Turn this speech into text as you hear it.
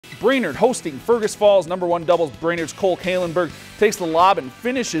Brainerd hosting Fergus Falls. Number 1 doubles, Brainerd's Cole Kalenberg takes the lob and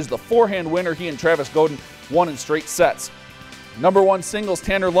finishes the forehand winner. He and Travis Godin won in straight sets. Number 1 singles,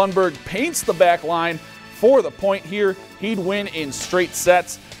 Tanner Lundberg paints the back line for the point here. He'd win in straight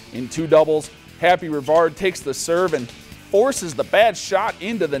sets. In 2 doubles, Happy Rivard takes the serve and forces the bad shot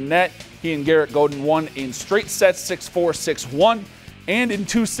into the net. He and Garrett Godin won in straight sets, 6-4, 6-1. And in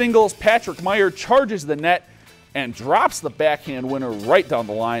 2 singles, Patrick Meyer charges the net and drops the backhand winner right down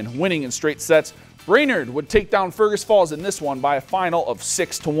the line, winning in straight sets. Brainerd would take down Fergus Falls in this one by a final of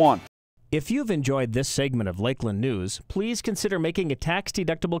 6-1. If you've enjoyed this segment of Lakeland News, please consider making a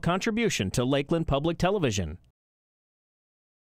tax-deductible contribution to Lakeland Public Television.